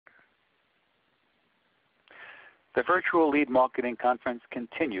The virtual lead marketing conference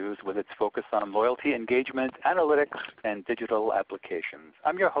continues with its focus on loyalty, engagement, analytics, and digital applications.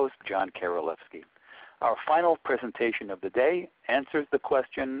 I'm your host, John Karolewski. Our final presentation of the day answers the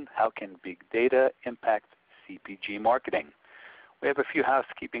question, how can big data impact CPG marketing? We have a few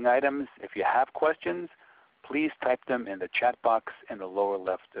housekeeping items. If you have questions, please type them in the chat box in the lower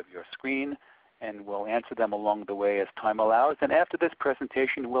left of your screen, and we'll answer them along the way as time allows. And after this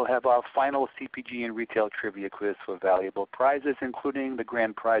presentation, we'll have our final CPG and retail trivia quiz for valuable prizes, including the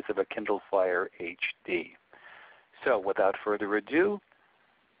grand prize of a Kindle Fire HD. So without further ado,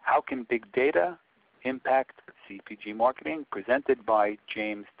 how can big data impact CPG marketing? Presented by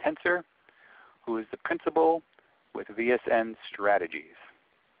James Tenser, who is the principal with VSN Strategies.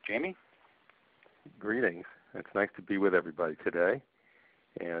 Jamie? Greetings. It's nice to be with everybody today.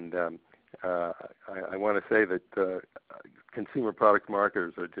 And I want to say that consumer product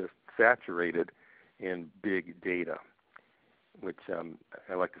marketers are just saturated in big data, which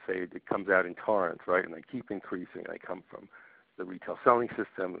I like to say it comes out in torrents, right? And they keep increasing. They come from the retail selling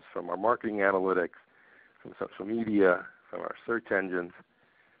systems, from our marketing analytics, from social media, from our search engines,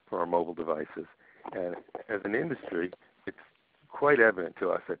 from our mobile devices. And as an industry, it's quite evident to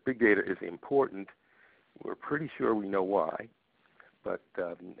us that big data is important. We're pretty sure we know why. But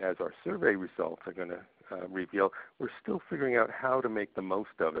as our survey results are going to reveal, we're still figuring out how to make the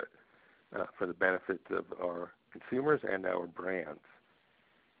most of it for the benefit of our consumers and our brands.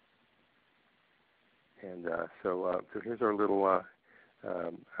 And so here's our little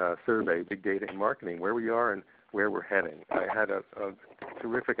survey, Big Data in Marketing, where we are and where we're heading. I had a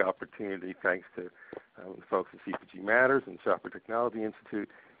terrific opportunity, thanks to the folks at CPG Matters and Shopper Technology Institute,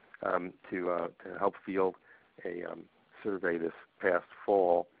 to help field a survey this past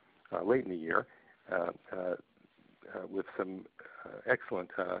fall, late in the year, with some excellent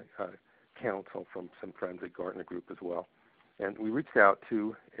counsel from some friends at Gartner Group as well. And we reached out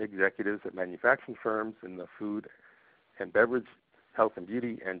to executives at manufacturing firms in the food and beverage, health and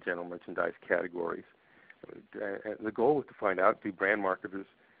beauty, and general merchandise categories. And the goal was to find out, do brand marketers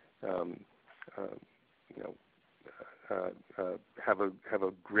have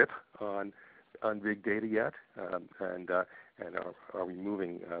a grip on big data yet, and are we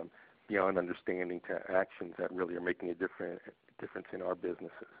moving beyond understanding to actions that really are making a difference in our businesses?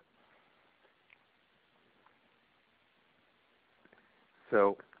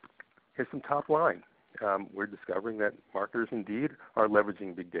 So here's some top line. We're discovering that marketers indeed are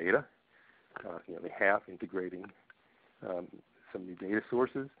leveraging big data. They half integrating some new data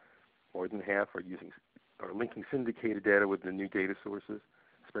sources. More than half are linking syndicated data with the new data sources,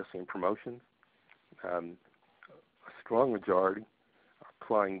 especially in promotions. A strong majority are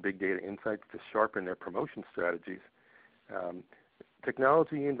applying big data insights to sharpen their promotion strategies.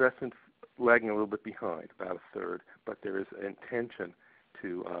 Technology investments lagging a little bit behind, about a third, but there is an intention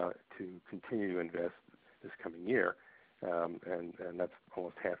to continue to invest this coming year, and that's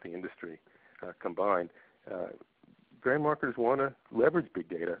almost half the industry combined. Brand marketers want to leverage big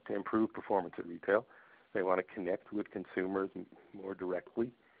data to improve performance at retail. They want to connect with consumers more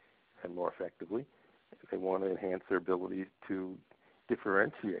directly and more effectively. They want to enhance their ability to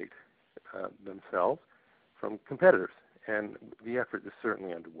differentiate themselves from competitors, and the effort is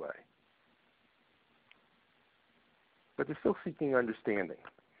certainly underway. But they're still seeking understanding.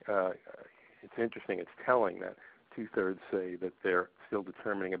 It's interesting, it's telling that 2/3 say that they're still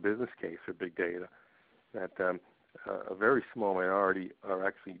determining a business case for big data, that a very small minority are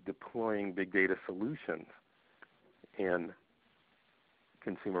actually deploying big data solutions in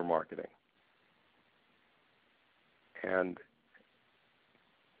consumer marketing. And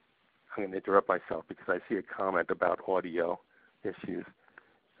I'm going to interrupt myself because I see a comment about audio issues,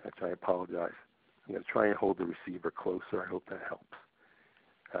 which I apologize. I'm going to try and hold the receiver closer. I hope that helps.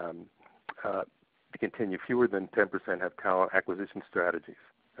 To continue, fewer than 10% have talent acquisition strategies.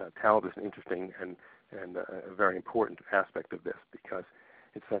 Talent is an interesting and a very important aspect of this, because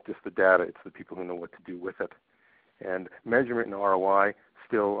it's not just the data, it's the people who know what to do with it. And measurement and ROI,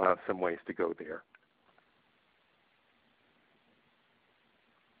 still some ways to go there.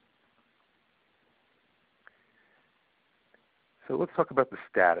 So let's talk about the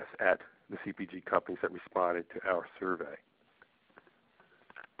status at the CPG companies that responded to our survey.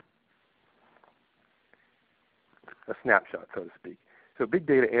 A snapshot, so to speak. So big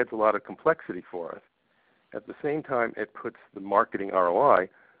data adds a lot of complexity for us. At the same time, it puts the marketing ROI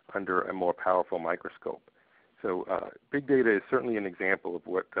under a more powerful microscope. So big data is certainly an example of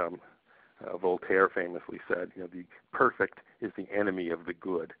what Voltaire famously said, the perfect is the enemy of the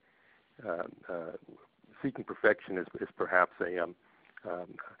good. Seeking perfection is perhaps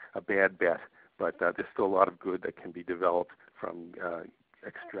a bad bet, but there's still a lot of good that can be developed from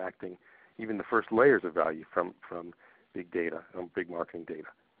extracting even the first layers of value from big data, big marketing data.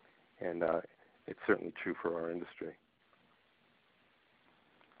 And it's certainly true for our industry.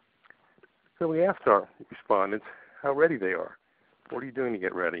 So we asked our respondents how ready they are. What are you doing to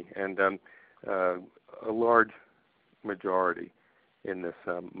get ready? And a large majority in this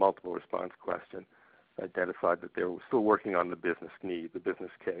multiple response question identified that they were still working on the business need, the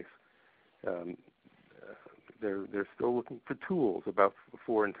business case. They're still looking for tools. About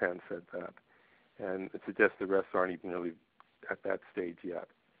 4 in 10 said that. And it suggests the rest aren't even really at that stage yet.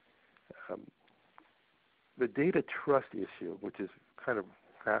 The data trust issue, which is kind of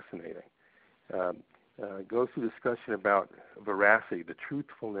fascinating, goes to discussion about veracity, the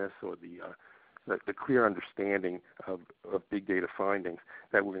truthfulness, or the clear understanding of big data findings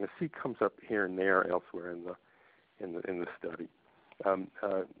that we're going to see comes up here and there elsewhere in the study.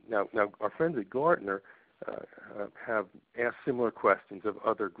 Now our friends at Gartner have asked similar questions of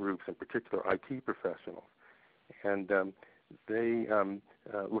other groups, in particular IT professionals, and they,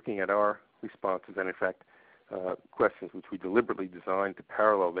 looking at our responses, and in fact questions which we deliberately designed to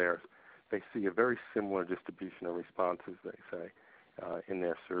parallel theirs, they see a very similar distribution of responses, they say, in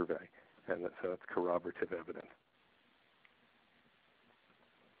their survey, and so that's corroborative evidence.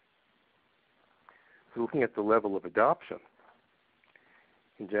 So looking at the level of adoption,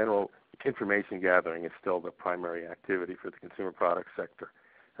 in general, information gathering is still the primary activity for the consumer product sector.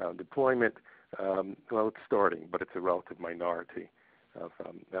 Deployment, well, it's starting, but it's a relative minority of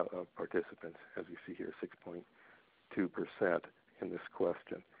participants, as we see here, 6.2% in this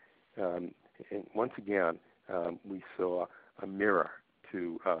question. And once again, we saw a mirror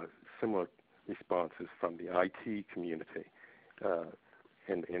to similar responses from the IT community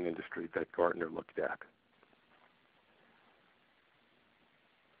in industry that Gartner looked at.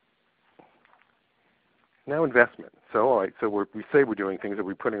 Now investment. So all right, so we say we're doing things, that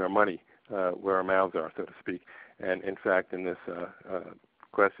we're putting our money where our mouths are, so to speak. And in fact, in this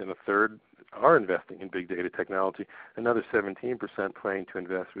question, a third are investing in big data technology. Another 17% planning to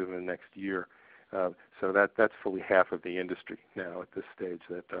invest within the next year. So that's fully half of the industry now at this stage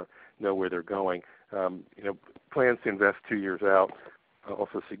that know where they're going. Plans to invest 2 years out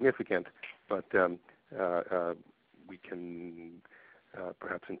also significant, but we can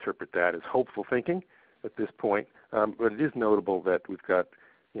perhaps interpret that as hopeful thinking at this point. But it is notable that we've got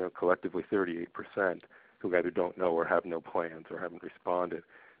collectively 38% who either don't know or have no plans or haven't responded.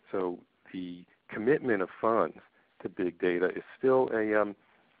 So the commitment of funds to big data is still an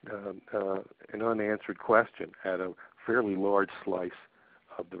unanswered question at a fairly large slice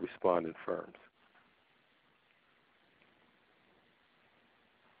of the respondent firms.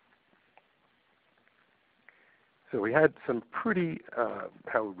 So we had some pretty,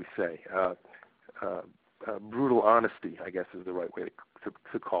 how would we say, brutal honesty, I guess is the right way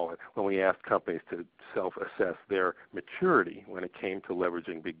to call it, when we asked companies to self-assess their maturity when it came to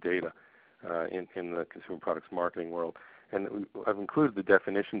leveraging big data in the consumer products marketing world. And I've included the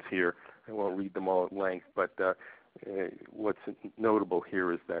definitions here. I won't read them all at length, but what's notable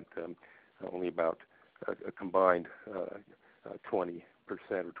here is that only about a combined 20% or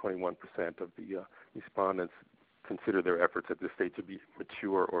 21% of the respondents consider their efforts at this stage to be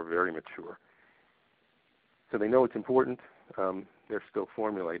mature or very mature. So they know it's important. They're still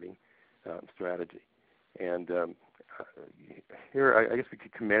formulating strategy. And here, I guess we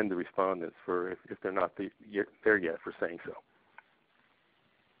could commend the respondents for, if they're not there yet, for saying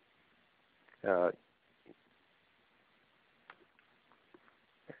so.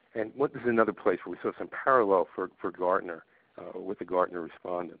 And this is another place where we saw some parallel for Gartner with the Gartner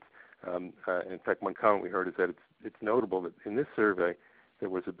respondents. In fact, one comment we heard is that it's notable that in this survey there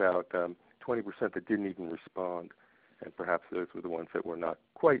was about 20% that didn't even respond, and perhaps those were the ones that were not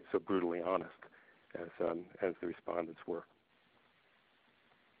quite so brutally honest as the respondents were.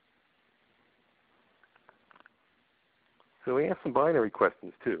 So we asked some binary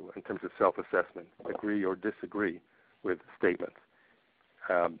questions too in terms of self-assessment, agree or disagree with statements.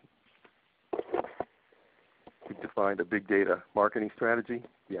 We defined a big data marketing strategy.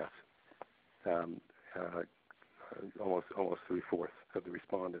 Yes. Almost 3/4 of the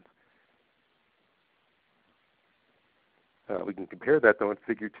respondents. We can compare that though in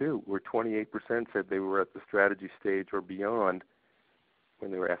Figure 2, where 28% said they were at the strategy stage or beyond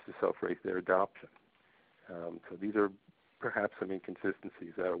when they were asked to self-rate their adoption. So these are perhaps some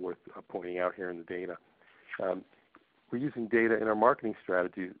inconsistencies that are worth pointing out here in the data. We're using data in our marketing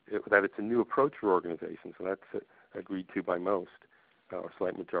strategy that it's a new approach for organizations, and that's agreed to by most, or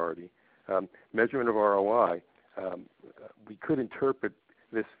slight majority. Measurement of ROI, we could interpret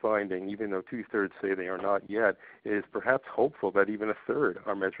this finding, even though 2/3 say they are not yet, is perhaps hopeful that even 1/3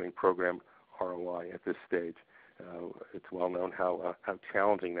 are measuring program ROI at this stage. It's well known how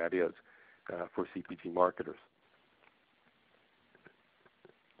challenging that is for CPG marketers.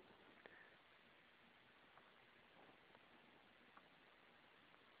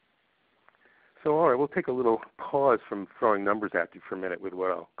 So, all right, we'll take a little pause from throwing numbers at you for a minute with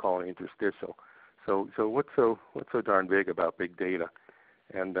what I'll call an interstitial. So what's so darn big about big data?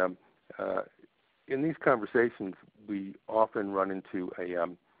 And in these conversations, we often run into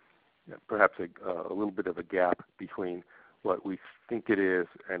perhaps a little bit of a gap between what we think it is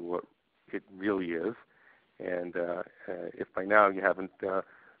and what it really is. And if by now you haven't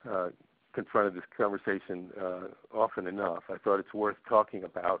confronted this conversation often enough, I thought it's worth talking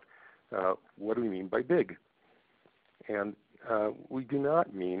about what do we mean by big. And we do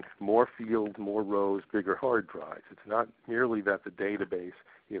not mean more fields, more rows, bigger hard drives. It's not merely that the database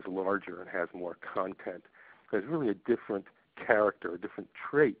is larger and has more content. There's really a different character, different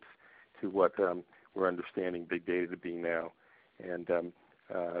traits to what we're understanding big data to be now. And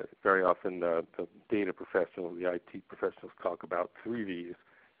very often the data professionals, the IT professionals talk about 3 V's,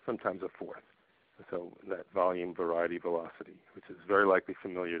 sometimes a 4th. So that volume, variety, velocity, which is very likely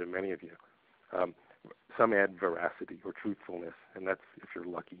familiar to many of you. Some add veracity or truthfulness, and that's if you're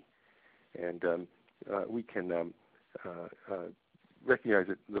lucky. And we can recognize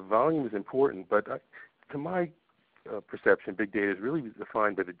that the volume is important, but to my perception, big data is really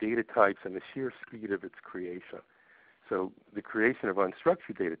defined by the data types and the sheer speed of its creation. So the creation of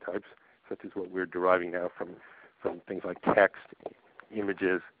unstructured data types, such as what we're deriving now from things like text,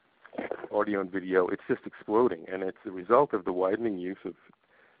 images, audio and video, it's just exploding, and it's the result of the widening use of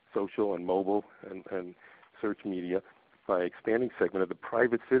social and mobile and search media by expanding segment of the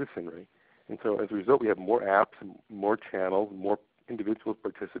private citizenry. And so as a result, we have more apps, more channels, more individuals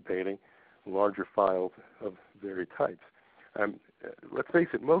participating, larger files of various types. Let's face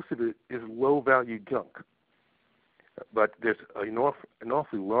it, most of it is low-value junk. But there's an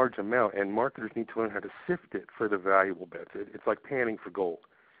awfully large amount, and marketers need to learn how to sift it for the valuable bits. It's like panning for gold.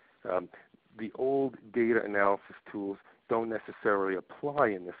 The old data analysis tools don't necessarily apply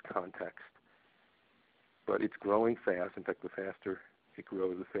in this context, but it's growing fast. In fact, the faster it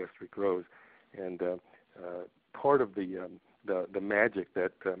grows, the faster it grows. And part of the magic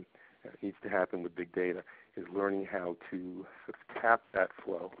that needs to happen with big data is learning how to sort of tap that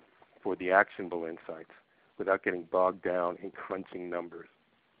flow for the actionable insights without getting bogged down in crunching numbers.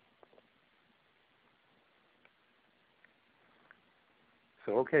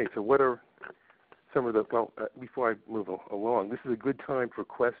 So, okay, so what are some of the, well, before I move along, this is a good time for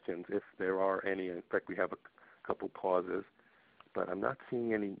questions if there are any. In fact, we have a couple pauses, but I'm not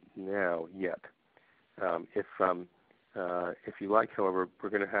seeing any now yet. If you like, however, we're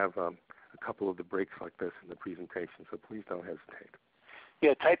going to have a couple of the breaks like this in the presentation, so please don't hesitate.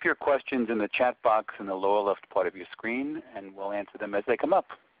 Yeah, type your questions in the chat box in the lower left part of your screen, and we'll answer them as they come up.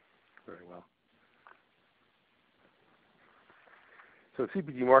 Very well. So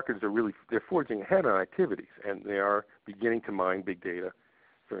CPG marketers are they're forging ahead on activities, and they are beginning to mine big data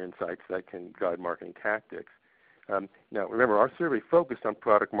for insights that can guide marketing tactics. Now, remember, our survey focused on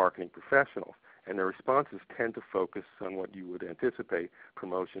product marketing professionals, and their responses tend to focus on what you would anticipate,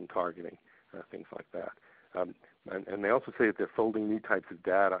 promotion, targeting, things like that. And they also say that they're folding new types of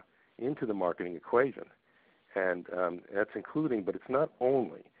data into the marketing equation. And that's including, but it's not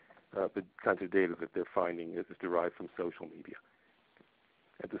only, the kinds of data that they're finding is derived from social media.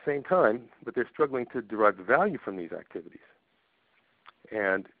 At the same time, but they're struggling to derive the value from these activities.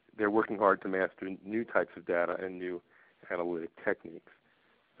 And they're working hard to master new types of data and new analytic techniques.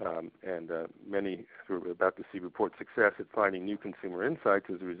 And many who are about to see report success at finding new consumer insights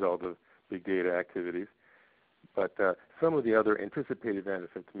as a result of big data activities. But some of the other anticipated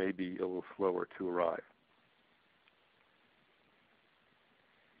benefits may be a little slower to arrive.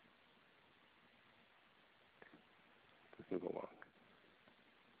 Let's move along.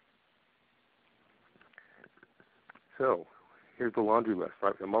 So here's the laundry list,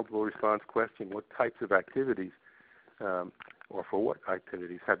 right? A multiple response question: what types of activities, or for what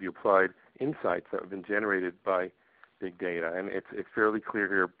activities, have you applied insights that have been generated by big data? And it's fairly clear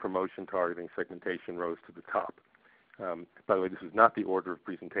here: promotion, targeting, segmentation rose to the top. By the way, this is not the order of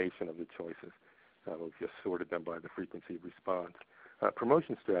presentation of the choices. We've just sorted them by the frequency of response.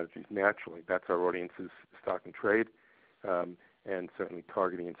 Promotion strategies, naturally, that's our audience's stock and trade, and certainly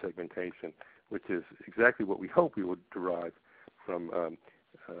targeting and segmentation, which is exactly what we hope we would derive from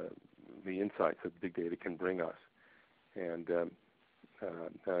the insights that big data can bring us. And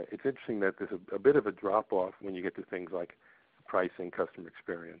it's interesting that there's a bit of a drop-off when you get to things like pricing, customer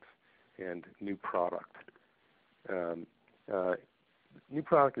experience, and new product. New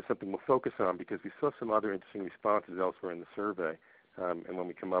product is something we'll focus on because we saw some other interesting responses elsewhere in the survey. And when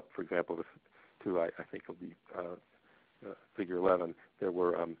we come up, for example, to I think it'll be figure 11, there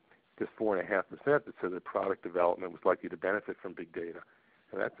were just 4.5% that said that product development was likely to benefit from big data.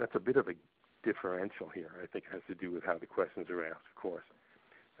 And that's a bit of a differential here. I think it has to do with how the questions are asked, of course.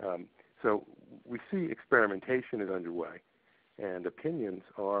 So we see experimentation is underway, and opinions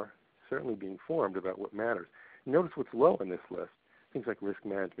are certainly being formed about what matters. Notice what's low in this list. Things like risk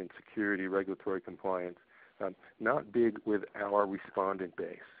management, security, regulatory compliance, not big with our respondent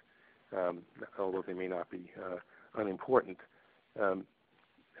base, although they may not be unimportant. Here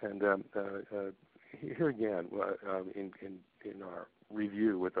again, in our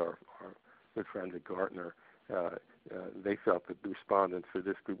review with our good friends at Gartner, they felt that the respondents for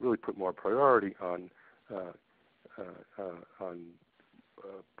this group really put more priority on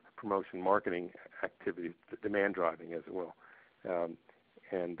promotion marketing activities, demand driving, as it will,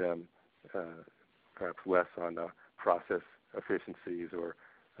 and perhaps less on process efficiencies or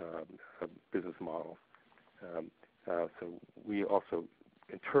business models. So we also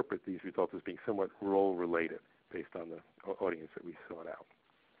interpret these results as being somewhat role related based on the audience that we sought out.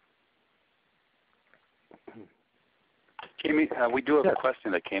 Jamie, we do have a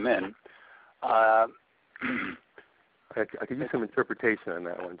question that came in. I could use some interpretation on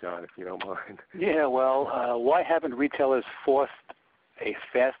that one, John, if you don't mind. Yeah, well, why haven't retailers forced a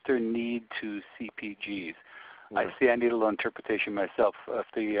faster need to CPGs? I see I need a little interpretation myself. If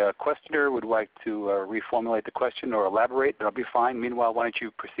the questioner would like to reformulate the question or elaborate, that'll be fine. Meanwhile, why don't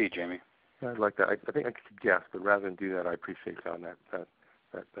you proceed, Jamie? I'd like that. I think I could guess, but rather than do that, I appreciate, John, that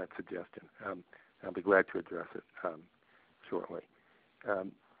suggestion. I'll be glad to address it shortly.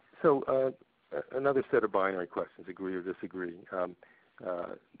 So another set of binary questions, agree or disagree.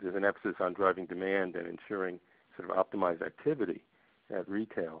 There's an emphasis on driving demand and ensuring sort of optimized activity at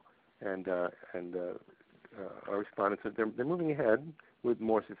retail, and our respondents, they're moving ahead with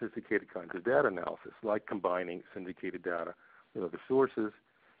more sophisticated kinds of data analysis, like combining syndicated data with other sources,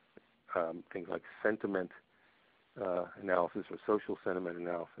 things like sentiment analysis or social sentiment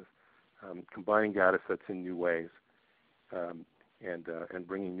analysis, combining data sets in new ways, and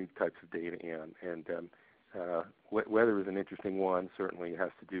bringing new types of data in. And weather is an interesting one. Certainly it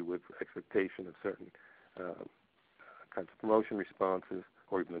has to do with expectation of certain kinds of promotion responses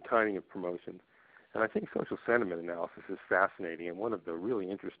or even the timing of promotions. And I think social sentiment analysis is fascinating and one of the really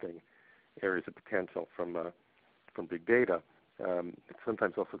interesting areas of potential from big data. It's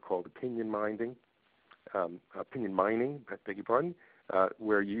sometimes also called opinion mining, I beg your pardon,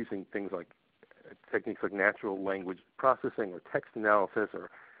 where using things like techniques like natural language processing or text analysis or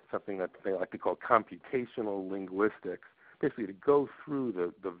something that they like to call computational linguistics, basically to go through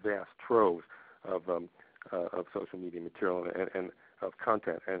the vast troves of social media material and of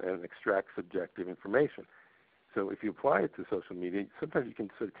content and extract subjective information. So if you apply it to social media, sometimes you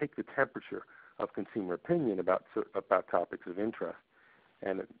can sort of take the temperature of consumer opinion about topics of interest,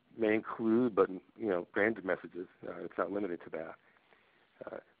 and it may include, but branded messages. It's not limited to that.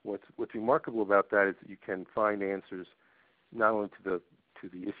 What's remarkable about that is that you can find answers not only to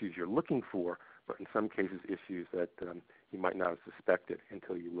the issues you're looking for, but in some cases issues that you might not have suspected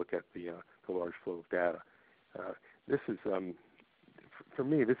until you look at the large flow of data. This is, for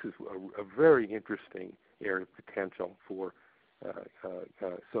me, this is a very interesting area of potential for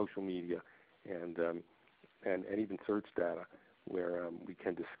social media and even search data, where we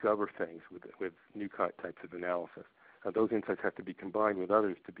can discover things with new types of analysis. Those insights have to be combined with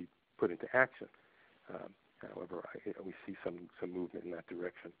others to be put into action. However, we see some movement in that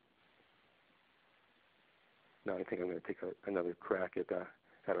direction. Now I think I'm going to take another crack at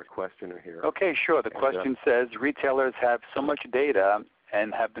our questioner here. Okay, sure. The question says, retailers have so much data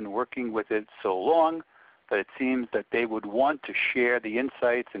and have been working with it so long that it seems that they would want to share the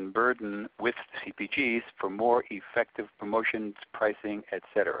insights and burden with CPGs for more effective promotions, pricing,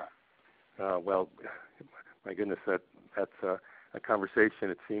 etc. Well, my goodness, that's a conversation,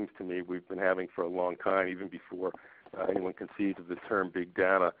 it seems to me, we've been having for a long time, even before anyone conceived of the term big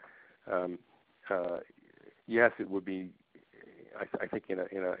data. Yes, it would be, I think in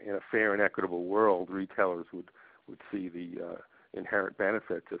a fair and equitable world, retailers would see the inherent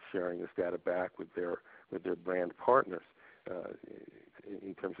benefits of sharing this data back with their brand partners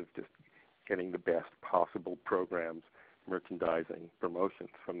in terms of just getting the best possible programs, merchandising, promotions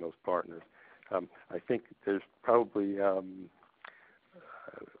from those partners. I think there's probably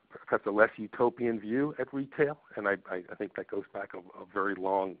perhaps a less utopian view at retail, and I think that goes back a very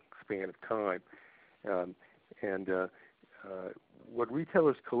long span of time. what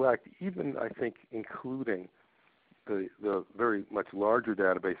retailers collect, even I think including the very much larger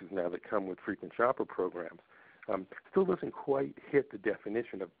databases now that come with frequent shopper programs, still doesn't quite hit the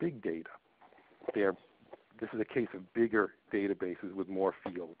definition of big data. This is a case of bigger databases with more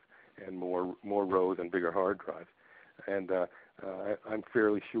fields and more rows and bigger hard drives. And I'm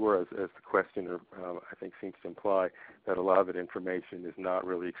fairly sure, as the questioner I think seems to imply, that a lot of that information is not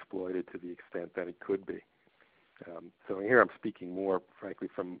really exploited to the extent that it could be. So here I'm speaking more, frankly,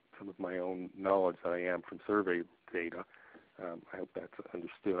 from some of my own knowledge than I am from survey data. I hope that's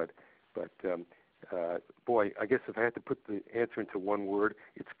understood. But boy, I guess if I had to put the answer into one word,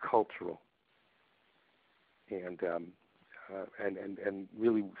 it's cultural, and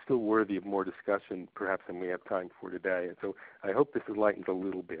really still worthy of more discussion, perhaps, than we have time for today. And so I hope this enlightens a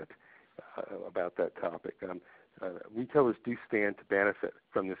little bit about that topic. Retailers do stand to benefit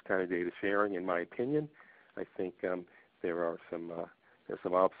from this kind of data sharing, in my opinion. I think there are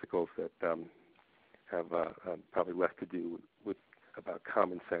some obstacles that have probably less to do with about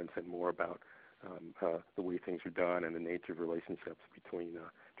common sense and more about the way things are done and the nature of relationships between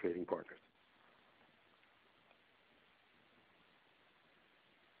trading partners.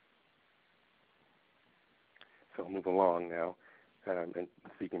 So I'll move along now, and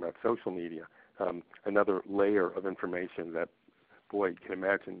speaking about social media, another layer of information that, boy, you can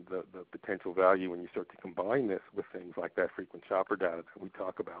imagine the potential value when you start to combine this with things like that frequent shopper data that we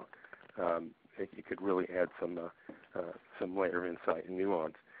talk about. It could really add some layer of insight and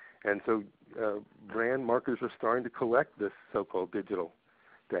nuance. And so brand marketers are starting to collect this so-called digital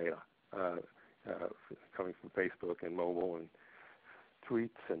data coming from Facebook and mobile and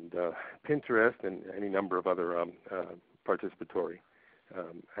tweets and Pinterest and any number of other participatory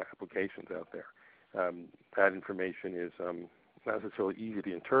applications out there. That information is not necessarily easy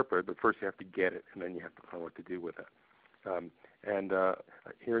to interpret, but first you have to get it, and then you have to know what to do with it. And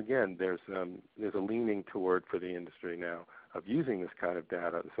here again, there's a leaning toward, for the industry now, of using this kind of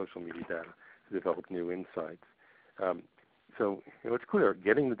data, the social media data, to develop new insights. So it's clear,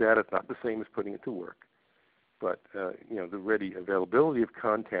 getting the data is not the same as putting it to work. But the ready availability of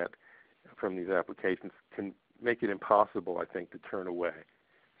content from these applications can make it impossible, I think, to turn away.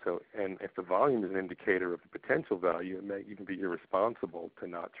 So, and if the volume is an indicator of the potential value, it may even be irresponsible to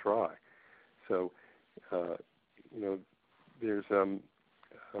not try. So, there's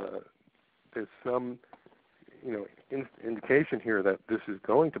some indication here that this is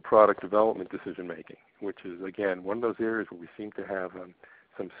going to product development decision making, which is again one of those areas where we seem to have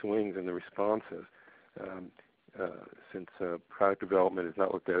some swings in the responses. Since product development is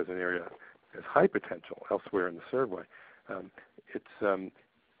not looked at as an area as high potential elsewhere in the survey,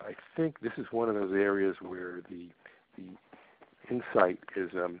 I think this is one of those areas where the insight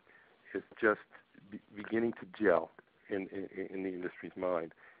is just beginning to gel in the industry's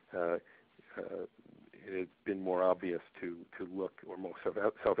mind. It's been more obvious to look, or more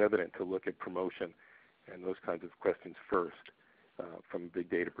self-evident to look at promotion and those kinds of questions first from a big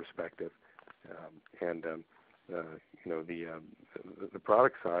data perspective, the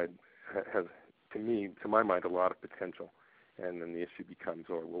product side has, to my mind, a lot of potential. And then the issue becomes,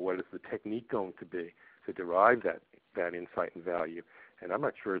 what is the technique going to be to derive that insight and value? And I'm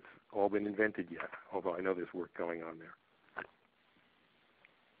not sure it's all been invented yet, although I know there's work going on there.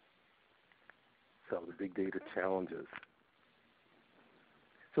 So the big data challenges.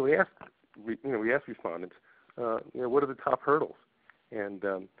 So we asked respondents, what are the top hurdles and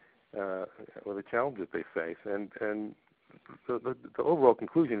or the challenges they face? And the overall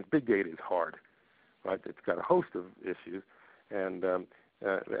conclusion is big data is hard, right? It's got a host of issues, and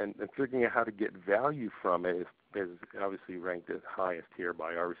figuring out how to get value from it is obviously ranked as highest here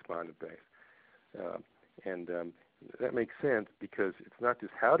by our respondent base. That makes sense because it's not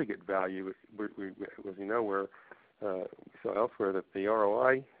just how to get value. As you know, we saw elsewhere that the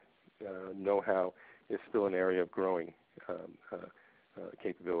ROI know-how is still an area of growing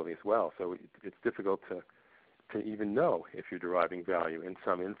capability as well. So it's difficult to even know if you're deriving value in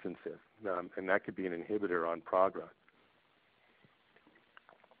some instances, and that could be an inhibitor on progress.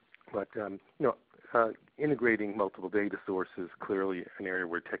 But integrating multiple data sources, clearly an area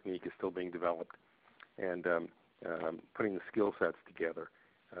where technique is still being developed, and putting the skill sets together,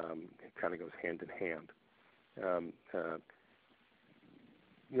 it kind of goes hand in hand.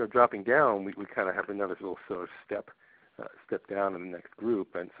 Dropping down, we kind of have another little sort of step down in the next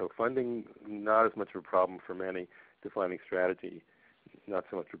group, and so funding, not as much of a problem for many. Defining strategy, not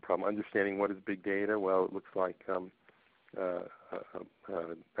so much of a problem. Understanding what is big data, well, it looks like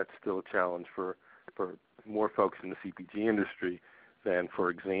that's still a challenge for more folks in the CPG industry than, for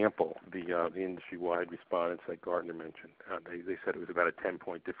example, the industry-wide respondents that Gartner mentioned. They said it was about a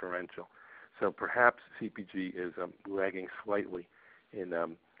 10-point differential. So perhaps CPG is lagging slightly in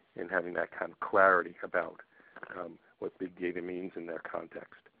having that kind of clarity about what big data means in their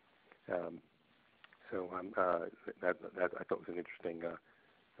context. So that I thought was an interesting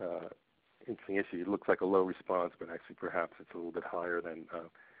issue. It looks like a low response, but actually perhaps it's a little bit higher than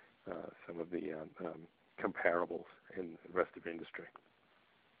some of the comparables in the rest of the industry.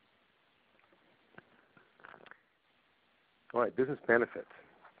 All right, business benefits.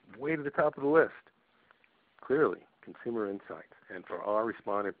 Way to the top of the list. Clearly, consumer insights, and for our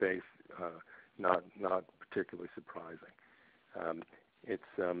respondent base, not particularly surprising. It's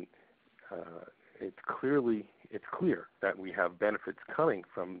clear that we have benefits coming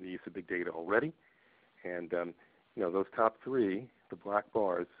from the use of big data already, and those top three, the black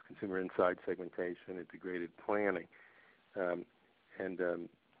bars, consumer insight, segmentation, integrated planning, and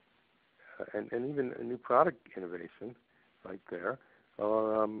even a new product innovation right there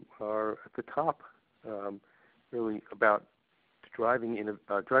are at the top, really about driving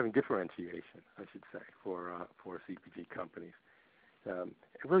differentiation, I should say, for CPG companies.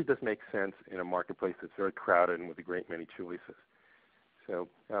 It really does make sense in a marketplace that's very crowded and with a great many choices. So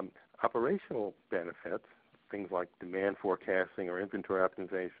operational benefits, things like demand forecasting or inventory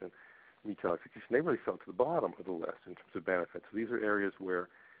optimization, retail execution, they really fell to the bottom of the list in terms of benefits. So these are areas where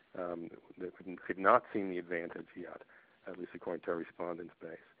they have not seen the advantage yet, at least according to our respondents'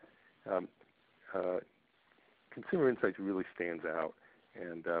 base. Consumer insights really stands out,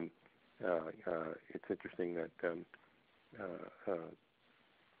 and it's interesting that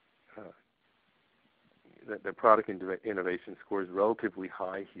the product innovation score is relatively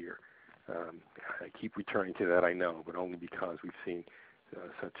high here. I keep returning to that, I know, but only because we've seen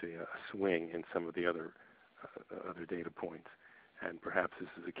such a swing in some of the other data points. And perhaps this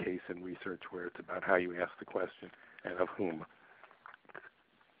is a case in research where it's about how you ask the question and of whom.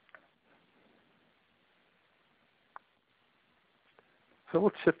 So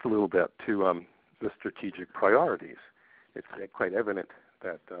let's shift a little bit to the strategic priorities. It's quite evident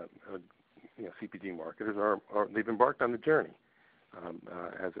that CPG marketers they've embarked on the journey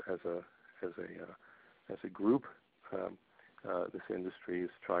as a group. This industry is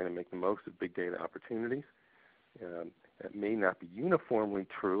trying to make the most of big data opportunities. It may not be uniformly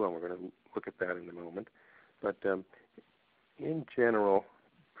true, and we're going to look at that in a moment. But in general,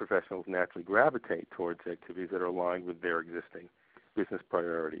 professionals naturally gravitate towards activities that are aligned with their existing business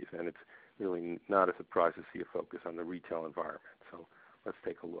priorities, and it's really not a surprise to see a focus on the retail environment. So let's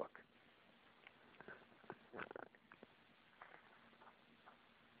take a look.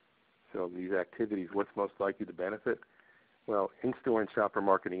 So these activities, what's most likely to benefit? Well, in-store and shopper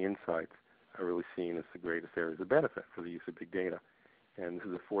marketing insights are really seen as the greatest areas of benefit for the use of big data. And this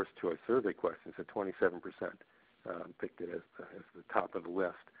is a forced choice survey question, so 27% picked it as the top of the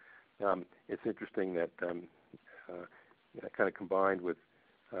list. It's interesting that kind of combined with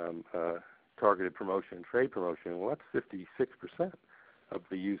targeted promotion and trade promotion, well, that's 56% of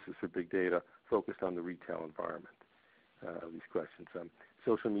the uses for big data focused on the retail environment. These questions.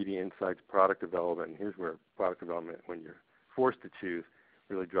 Social media insights, product development, and here's where product development, when you're forced to choose,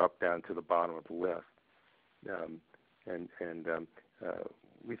 really drop down to the bottom of the list.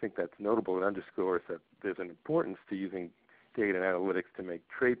 We think that's notable. It underscores that there's an importance to using data and analytics to make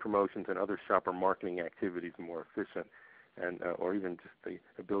trade promotions and other shopper marketing activities more efficient, and or even just the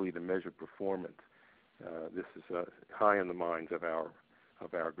ability to measure performance. This is high in the minds of our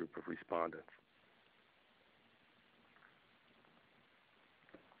group of respondents.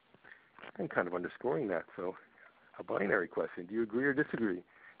 And kind of underscoring that, so a binary question: do you agree or disagree?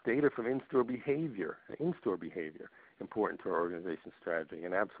 Data from in-store behavior, important to our organization's strategy,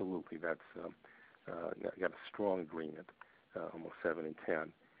 and absolutely, that's got a strong agreement, almost 7 in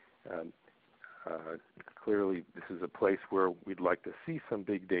 10. Clearly, this is a place where we'd like to see some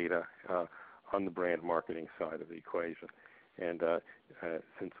big data on the brand marketing side of the equation. And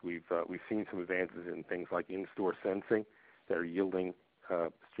since we've seen some advances in things like in-store sensing that are yielding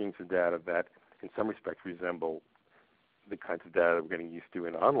streams of data that, in some respects, resemble the kinds of data we're getting used to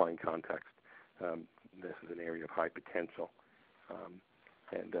in online context, this is an area of high potential.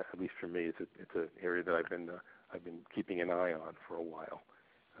 And at least for me, it's an area that I've been keeping an eye on for a while.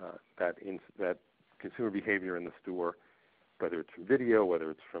 That consumer behavior in the store, whether it's from video, whether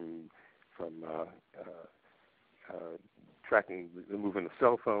it's from tracking the movement of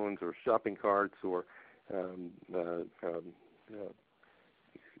cell phones or shopping carts or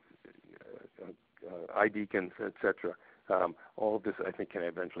iBeacons, etc. All of this, I think, can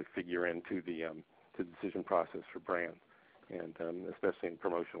eventually figure into the decision process for brands. and especially in the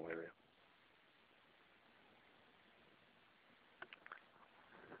promotional area.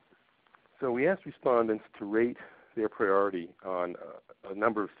 So we asked respondents to rate their priority on a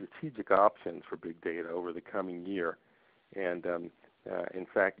number of strategic options for big data over the coming year. And in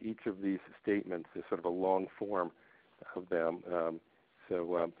fact, each of these statements is sort of a long form of them.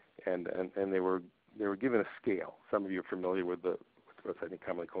 And they were given a scale. Some of you are familiar with what's I think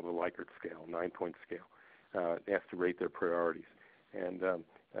commonly called the Likert scale, 9-point scale. They asked to rate their priorities. And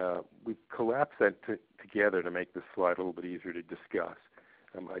we collapsed that together to make this slide a little bit easier to discuss.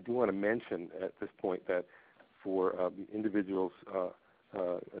 I do want to mention at this point that for individuals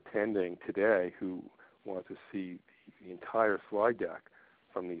attending today who want to see the entire slide deck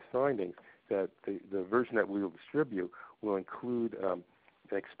from these findings, that the version that we will distribute will include an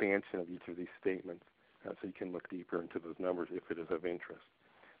expansion of each of these statements, so you can look deeper into those numbers if it is of interest.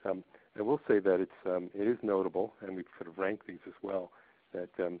 I will say that it is notable, and we've sort of ranked these as well, that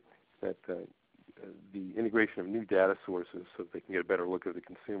the integration of new data sources so that they can get a better look at the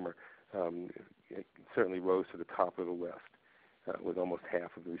consumer it certainly rose to the top of the list, with almost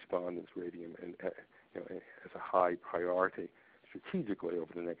half of the respondents rating them as a high priority strategically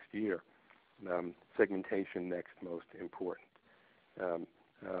over the next year. Segmentation next most important.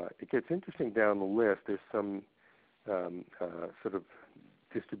 It gets interesting down the list. There's some sort of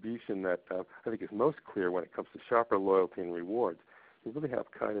distribution that I think is most clear when it comes to shopper loyalty and rewards. We really have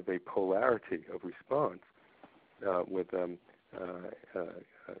kind of a polarity of response with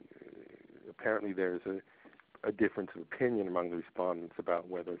apparently there's a difference of opinion among the respondents about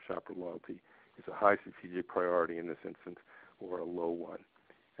whether shopper loyalty is a high strategic priority in this instance or a low one.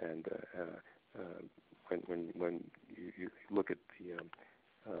 And when you look at the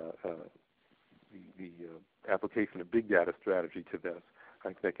application of big data strategy to this, I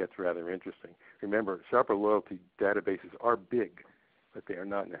think that gets rather interesting. Remember, shopper loyalty databases are big, but they are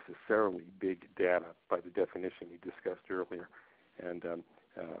not necessarily big data by the definition we discussed earlier. And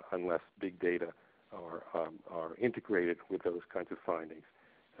unless big data are integrated with those kinds of findings,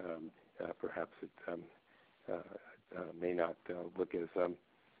 perhaps it may not look as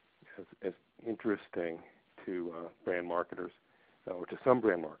interesting to brand marketers or to some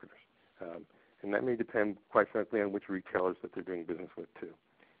brand marketers. And that may depend, quite frankly, on which retailers that they're doing business with, too.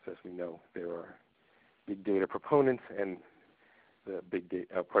 So as we know, there are big data proponents and there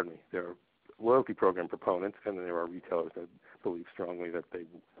are loyalty program proponents, and then there are retailers that believe strongly that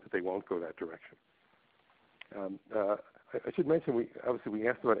they won't go that direction. I should mention, we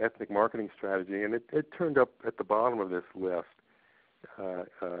asked about ethnic marketing strategy, and it turned up at the bottom of this list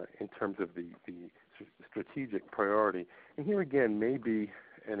in terms of the strategic priority. And here again may be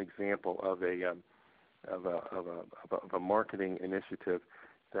an example of a marketing initiative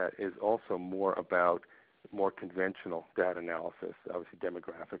that is also more about more conventional data analysis. Obviously,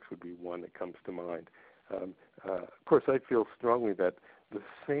 demographics would be one that comes to mind. Of course, I feel strongly that the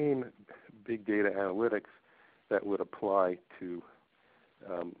same big data analytics that would apply to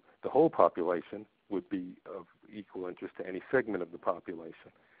the whole population would be of equal interest to any segment of the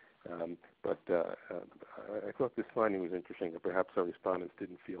population. But I thought this finding was interesting, that perhaps our respondents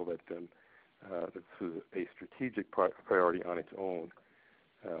didn't feel that this was a strategic priority on its own.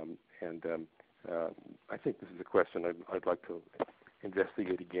 I think this is a question I'd like to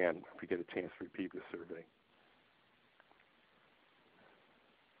investigate again if we get a chance to repeat the survey.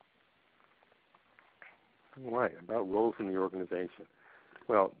 All right, about roles in the organization.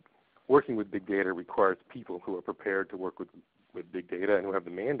 Well, working with big data requires people who are prepared to work with big data and who have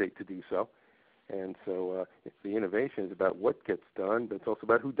the mandate to do so. And so the innovation is about what gets done, but it's also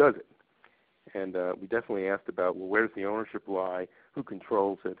about who does it. And we definitely asked about, well, where does the ownership lie, who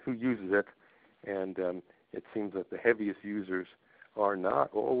controls it, who uses it, and it seems that the heaviest users are not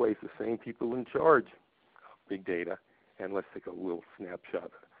always the same people in charge of big data. And let's take a little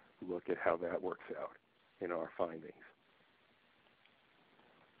snapshot look at how that works out in our findings.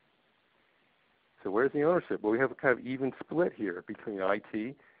 So where's the ownership? Well, we have a kind of even split here between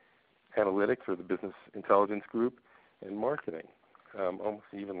IT, analytics, or the business intelligence group, and marketing, almost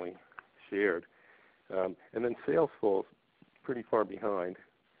evenly shared. And then sales falls pretty far behind,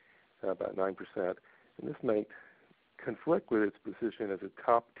 about 9%. And this might conflict with its position as a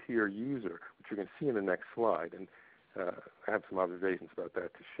top-tier user, which you're going to see in the next slide. And I have some observations about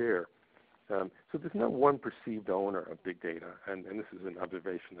that to share. So there's no one perceived owner of big data, and this is an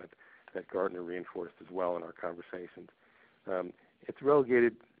observation that Gartner reinforced as well in our conversations. It's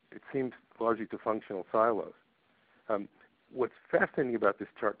relegated, it seems, largely to functional silos. What's fascinating about this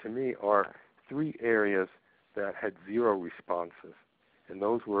chart to me are three areas that had zero responses, and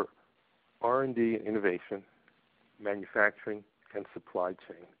those were R&D and innovation, manufacturing, and supply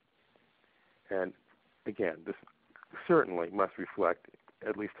chain. And again, this certainly must reflect,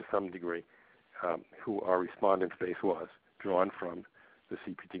 at least to some degree, who our respondent base was, drawn from the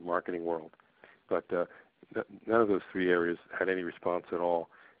CPG marketing world. But none of those three areas had any response at all,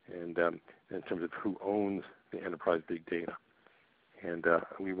 and in terms of who owns the enterprise big data. And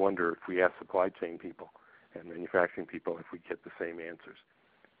we wonder if we ask supply chain people and manufacturing people if we get the same answers.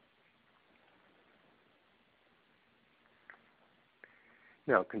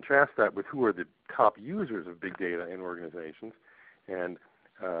 Now, contrast that with who are the top users of big data in organizations, and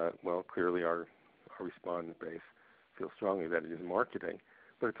well, clearly our respondent base feels strongly that it is marketing,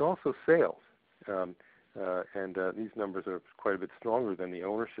 but it's also sales. And these numbers are quite a bit stronger than the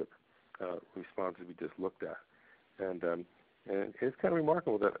ownership responses we just looked at. And it's kind of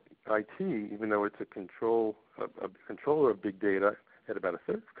remarkable that IT, even though it's a controller of big data at about a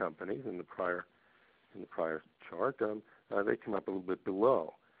third of companies in the prior chart, they come up a little bit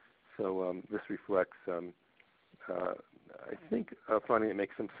below. So this reflects, I think, finding it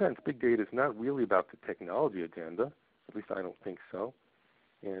makes some sense. Big data is not really about the technology agenda. At least I don't think so.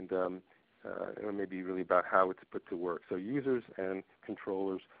 And it may be really about how it's put to work. So users and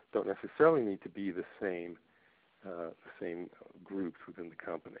controllers don't necessarily need to be the same groups within the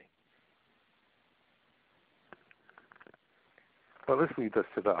company. Well, this leads us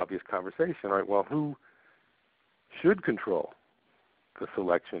to the obvious conversation, right? Well, who should control the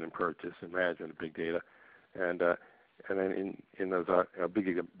selection and purchase and management of big data, and then in those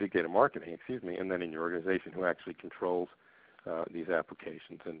big data marketing, and then in your organization, who actually controls these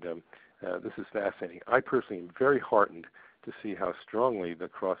applications? And this is fascinating. I personally am very heartened to see how strongly the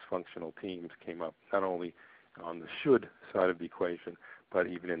cross-functional teams came up, not only on the should side of the equation, but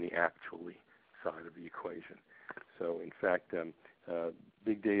even in the actually side of the equation. So, in fact,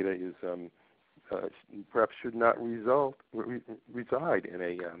 big data is perhaps should not reside in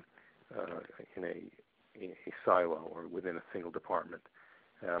a silo or within a single department.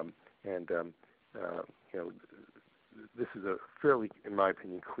 This is a fairly, in my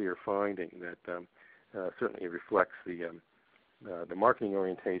opinion, clear finding that certainly reflects the marketing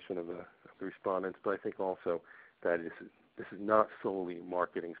orientation of the respondents, but I think also that this is not solely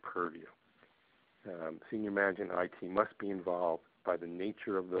marketing's purview. Senior management IT must be involved by the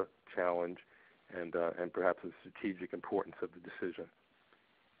nature of the challenge and perhaps the strategic importance of the decision.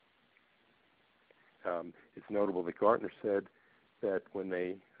 It's notable that Gartner said that when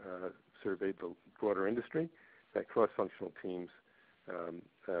they surveyed the broader industry, that cross-functional teams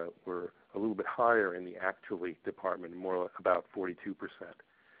were a little bit higher in the actually department, more about 42%.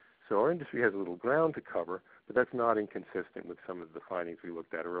 So our industry has a little ground to cover, but that's not inconsistent with some of the findings we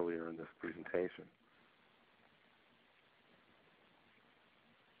looked at earlier in this presentation.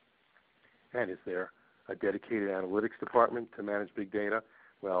 And is there a dedicated analytics department to manage big data?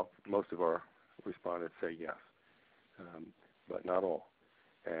 Well, most of our respondents say yes, but not all.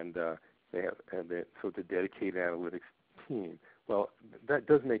 And so it's a dedicated analytics team. Well, that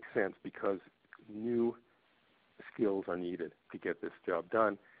does make sense because new skills are needed to get this job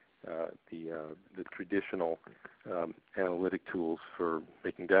done. The traditional analytic tools for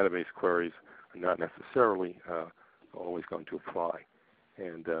making database queries are not necessarily always going to apply.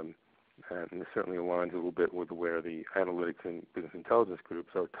 And this certainly aligns a little bit with where the analytics and business intelligence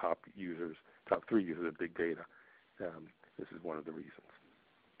groups are top three users of big data. This is one of the reasons.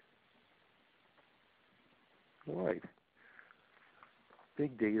 All right.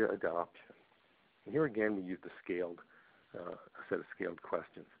 Big data adoption. And here again, we used a set of scaled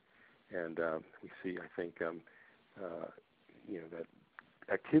questions. And we see, I think, that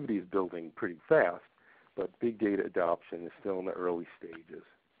activity is building pretty fast, but big data adoption is still in the early stages.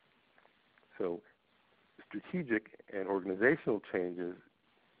 So strategic and organizational changes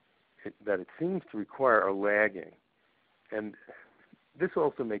that it seems to require are lagging. And this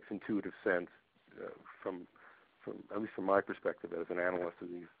also makes intuitive sense from at least from my perspective as an analyst of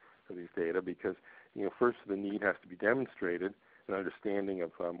these data, because first the need has to be demonstrated, an understanding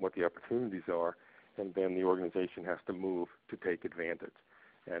of what the opportunities are, and then the organization has to move to take advantage.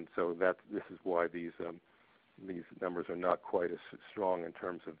 And so this is why these numbers are not quite as strong in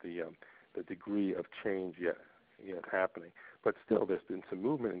terms of the degree of change yet happening. But still, there's been some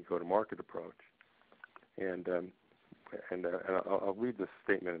movement in go-to-market approach. And I'll read this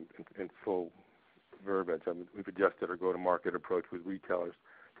statement in full verbiage. We've adjusted our go-to-market approach with retailers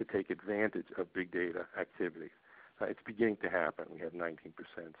to take advantage of big data activities. It's beginning to happen. We have 19%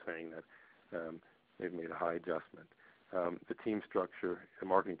 saying that they've made a high adjustment. The team structure, the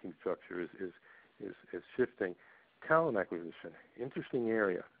marketing team structure is shifting. Talent acquisition, interesting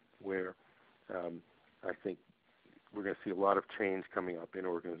area where I think we're going to see a lot of change coming up in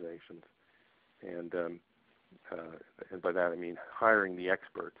organizations, and by that I mean hiring the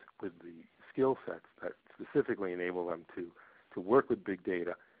experts with the skill sets that specifically enable them to work with big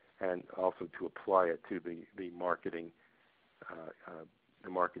data and also to apply it to the marketing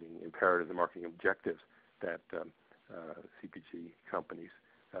imperative, the marketing objectives that CPG companies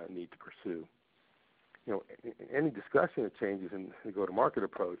need to pursue. You know, any discussion of changes in the go-to-market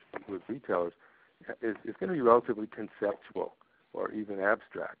approach with retailers is going to be relatively conceptual or even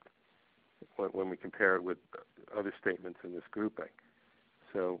abstract when we compare it with other statements in this grouping.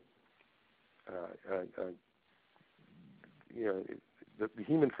 So, you know, the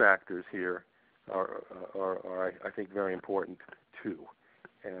human factors here are I think very important too,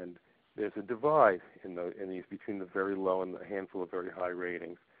 and there's a divide in these between the very low and a handful of very high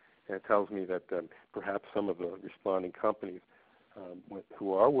ratings, and it tells me that perhaps some of the responding companies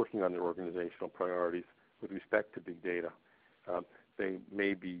who are working on their organizational priorities with respect to big data, they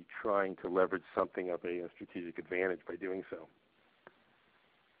may be trying to leverage something of a strategic advantage by doing so.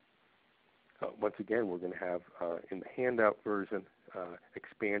 Once again, we're going to have in the handout version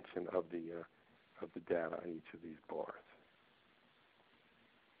expansion of the data on each of these bars.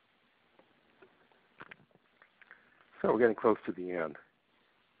 So we're getting close to the end.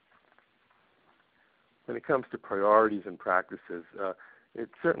 When it comes to priorities and practices, it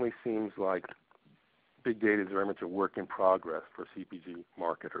certainly seems like big data is very much a work in progress for CPG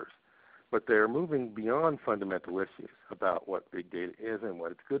marketers. But they're moving beyond fundamental issues about what big data is and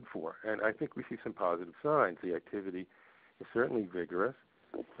what it's good for. And I think we see some positive signs. The activity is certainly vigorous.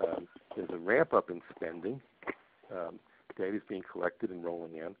 There's a ramp up in spending. Data is being collected and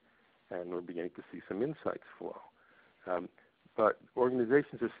rolling in, and we're beginning to see some insights flow. But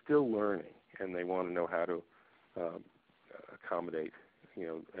organizations are still learning, and they want to know how to accommodate, you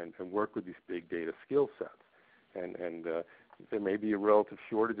know, and work with these big data skill sets. And there may be a relative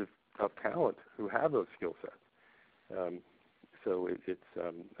shortage of talent who have those skill sets. So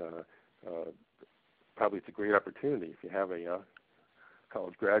probably it's a great opportunity if you have a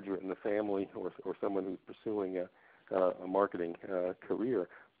college graduate in the family or someone who's pursuing a marketing career.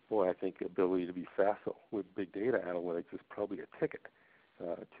 Boy, I think the ability to be facile with big data analytics is probably a ticket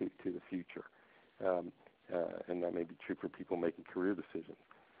to the future. And that may be true for people making career decisions.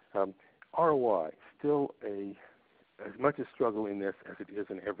 ROI, still as much a struggle in this as it is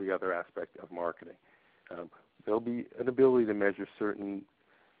in every other aspect of marketing. There'll be an ability to measure certain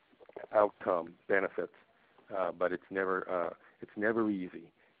outcome benefits, but it's never easy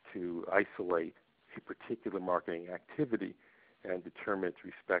to isolate a particular marketing activity and determine its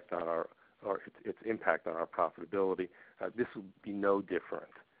effect on its impact on our profitability. This will be no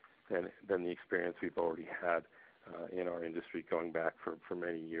different than the experience we've already had in our industry going back for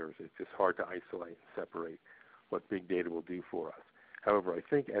many years. It's just hard to isolate and separate what big data will do for us. However, I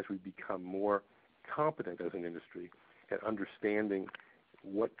think as we become more competent as an industry at understanding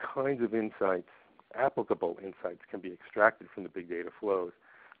what kinds of insights, applicable insights, can be extracted from the big data flows,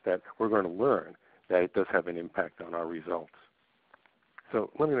 that we're going to learn that it does have an impact on our results. So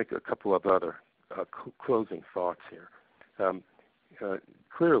let me make a couple of other closing thoughts here.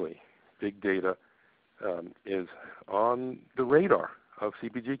 Clearly, big data is on the radar of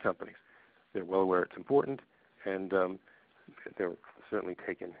CPG companies. They're well aware it's important, and they're certainly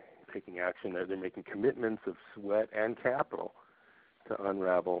taking action. They're making commitments of sweat and capital to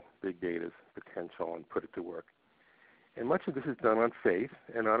unravel big data's potential and put it to work. And much of this is done on faith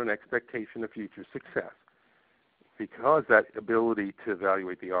and on an expectation of future success, because that ability to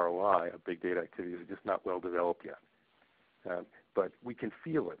evaluate the ROI of big data activities is just not well developed yet. But we can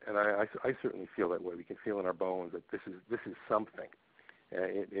feel it, and I certainly feel that way. We can feel in our bones that this is something.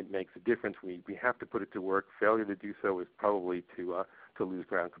 It makes a difference. We have to put it to work. Failure to do so is probably to lose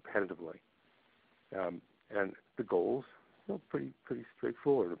ground competitively. And the goals, pretty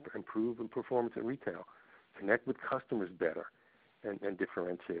straightforward: improve in performance in retail, connect with customers better, and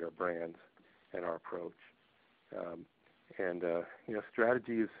differentiate our brands and our approach.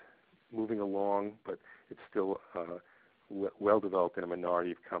 Strategy is moving along, but it's still well developed in a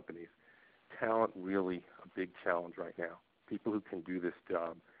minority of companies. Talent, really a big challenge right now. People who can do this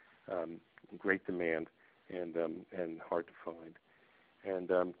job, in great demand and hard to find.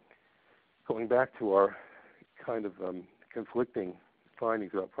 And going back to our kind of conflicting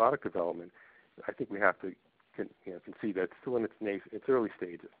findings about product development, I think we have to concede that it's still in its early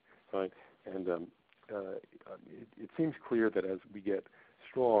stages, right? And it seems clear that as we get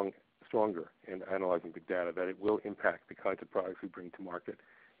stronger in analyzing big data, that it will impact the kinds of products we bring to market,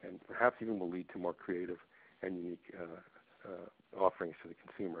 and perhaps even will lead to more creative and unique offerings to the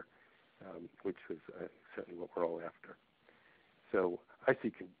consumer. which is certainly what we're all after. So I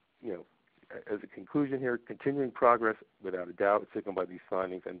see, as a conclusion here, continuing progress without a doubt signaled by these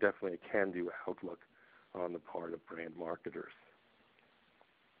findings, and definitely a can-do outlook on the part of brand marketers.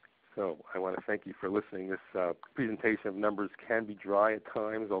 So I want to thank you for listening. This presentation of numbers can be dry at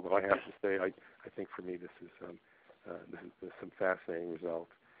times, although I have to say I think for me this is some fascinating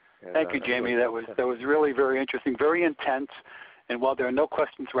results. And, thank you, Jamie. That was really very interesting, very intense. And while there are no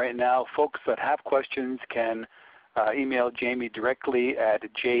questions right now, folks that have questions can email Jamie directly at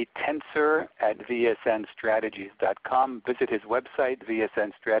jtensor@vsnstrategies.com. Visit his website,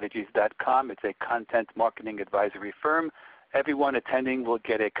 vsnstrategies.com. It's a content marketing advisory firm. Everyone attending will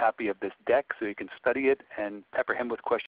get a copy of this deck so you can study it and pepper him with questions.